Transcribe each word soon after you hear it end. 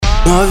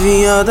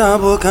Novinha da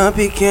boca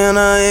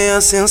pequena é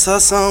a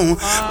sensação.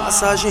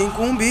 Massagem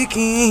com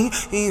biquinho,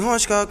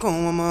 enrosca com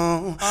a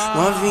mão.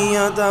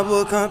 Novinha da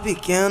boca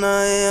pequena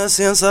é a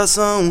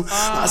sensação.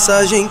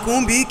 Massagem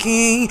com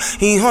biquinho,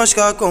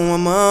 enrosca com a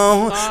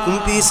mão. Com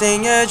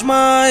piscem é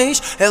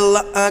demais,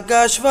 ela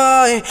agacha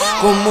vai.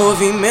 Com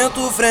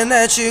movimento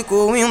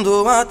frenético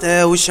indo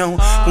até o chão.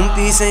 Com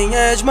piscem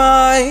é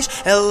demais,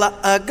 ela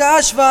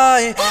agacha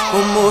vai. Com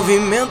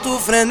movimento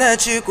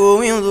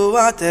frenético indo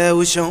até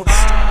o chão.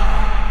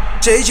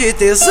 Cheio de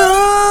tesão,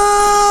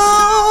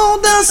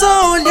 dança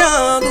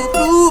olhando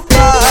pro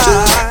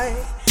pai.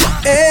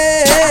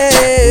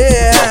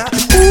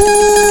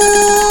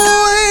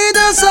 Ui,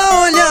 dança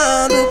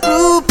olhando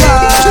pro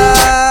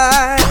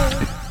pai.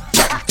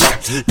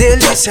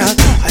 Delícia,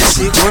 vai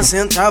se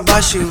concentra,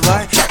 baixa e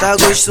vai. Tá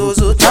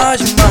gostoso, tá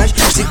demais.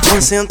 Se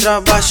concentra,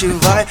 baixa e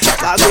vai.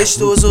 Tá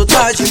gostoso,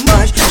 tá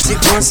demais. Se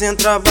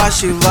concentra,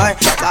 baixa e vai.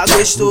 Tá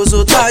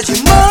gostoso, tá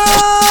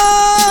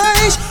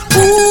demais.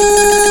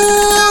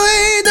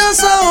 Ui,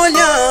 dança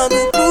olhando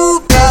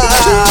pro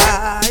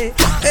pai.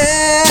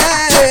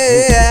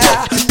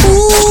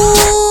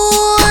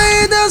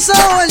 Ui, dança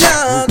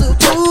olhando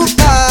pro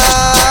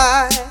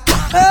pai.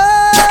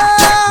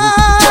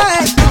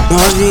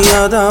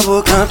 Novinha da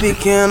boca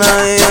pequena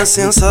é a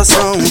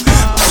sensação.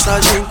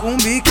 Massagem com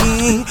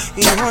biquinho,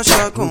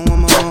 enrosca com a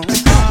mão.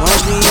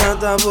 Novinha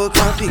da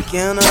boca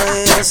pequena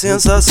é a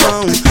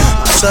sensação.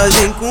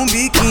 Massagem com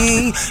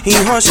biquinho,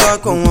 enrosca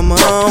com a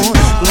mão.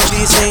 Com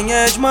piscem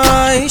é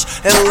demais,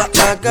 ela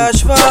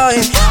agacha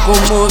vai. Com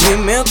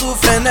movimento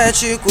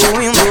frenético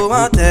indo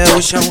até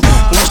o chão.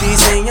 Com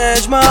piscem é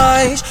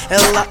demais,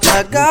 ela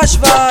agacha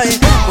vai.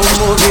 Com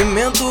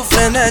movimento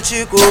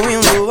frenético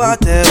indo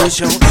até o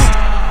chão.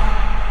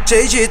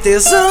 Cheio de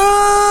tesão,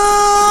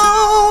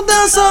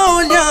 dança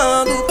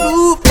olhando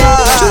pro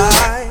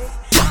pai.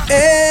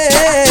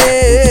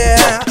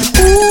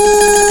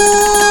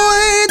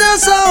 Ui,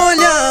 dança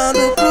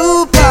olhando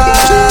pro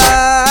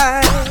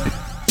pai.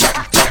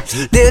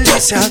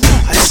 Delícia,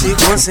 vai se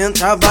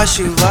concentra,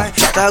 baixa e vai.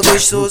 Tá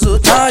gostoso,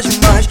 tá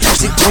demais.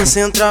 Se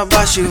concentra,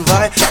 baixa e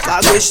vai.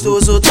 Tá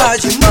gostoso, tá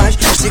demais.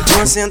 Se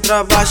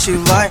concentra, baixa e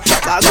vai.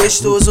 Tá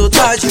gostoso,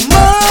 tá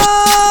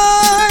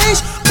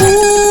demais.